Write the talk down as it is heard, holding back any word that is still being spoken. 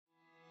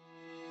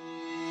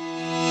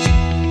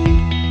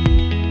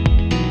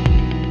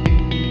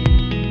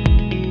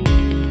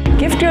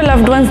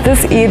loved ones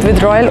this Eid with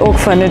Royaloak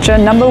Furniture,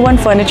 #1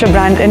 furniture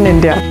brand in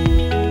India.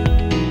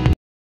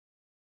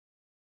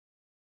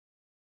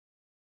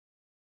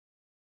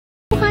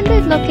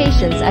 200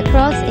 locations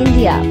across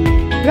India.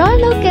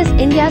 Royaloak is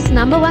India's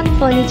 #1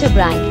 furniture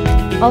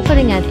brand,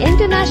 offering an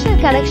international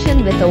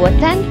collection with over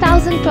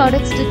 10,000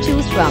 products to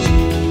choose from.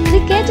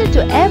 We cater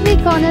to every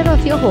corner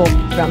of your home,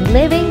 from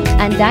living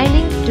and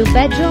dining to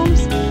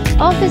bedrooms,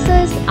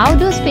 offices,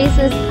 outdoor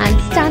spaces and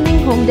stunning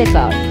home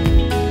decor.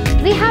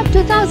 We have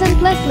 2,000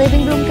 plus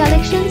living room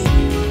collections,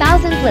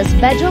 1,000 plus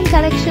bedroom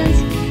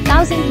collections,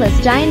 1,000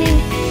 plus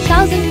dining,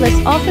 1,000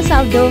 plus office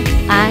outdoor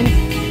and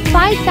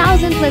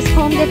 5,000 plus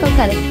home decor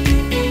collections.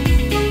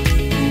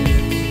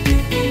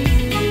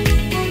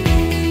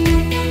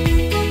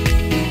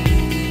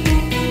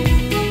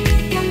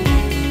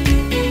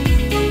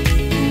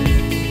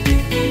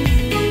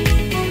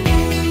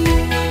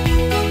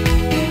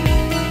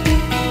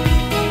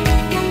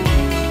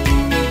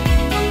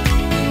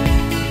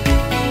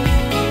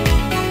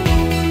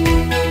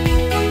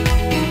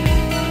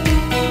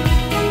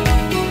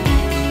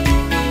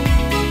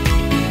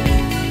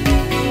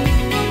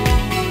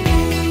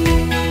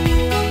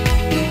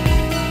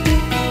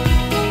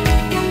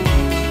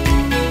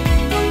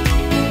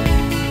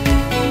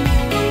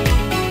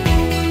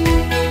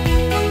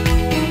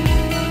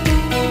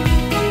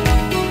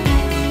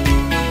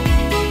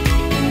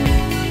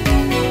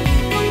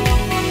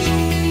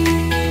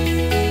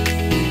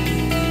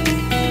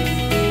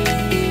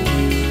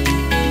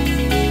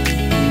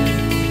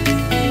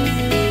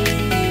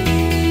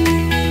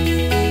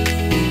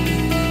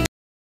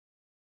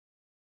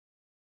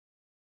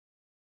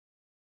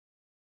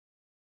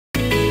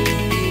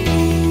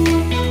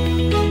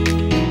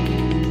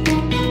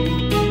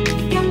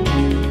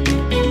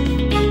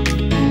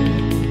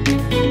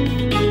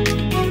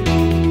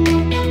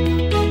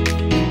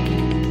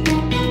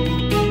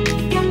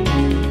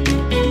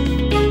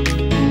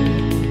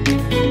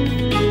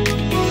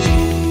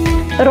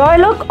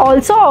 Royaloak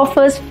also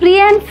offers free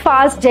and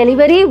fast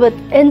delivery with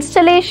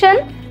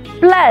installation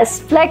plus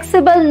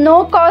flexible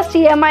no-cost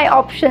EMI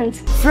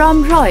options.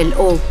 From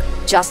Royaloak,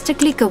 just a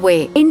click away.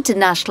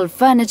 International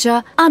furniture,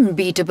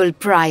 unbeatable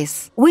price.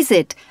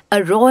 Visit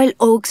a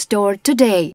Royaloak store today.